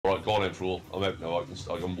Right, go on in, Fool. I'm out now.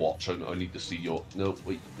 I can watch. I need to see your... No,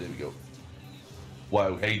 wait. There we go.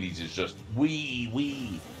 Wow, Hades is just...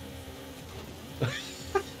 Wee.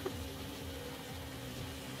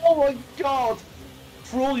 Oh my god!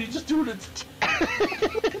 Fool, you're just doing it.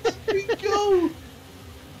 There we go!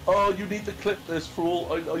 Oh, you need to clip this,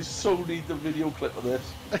 Fool. I so need the video clip of this.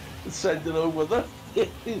 Send it over there.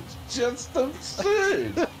 It's just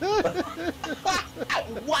absurd.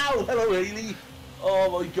 Wow, hello, Haley.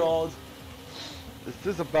 Oh my god. Is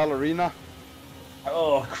this a ballerina?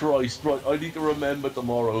 Oh Christ! Right, I need to remember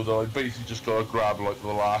tomorrow that I basically just gotta grab like the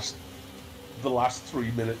last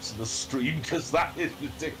 3 minutes of the stream because that is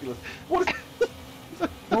ridiculous. What?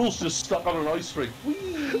 Rule's just stuck on an ice rink. Whee!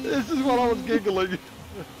 This is what I was giggling.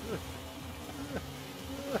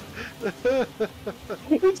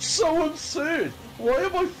 It's so absurd. Why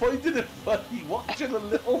am I finding it funny watching a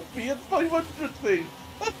little Fiat 500 thing?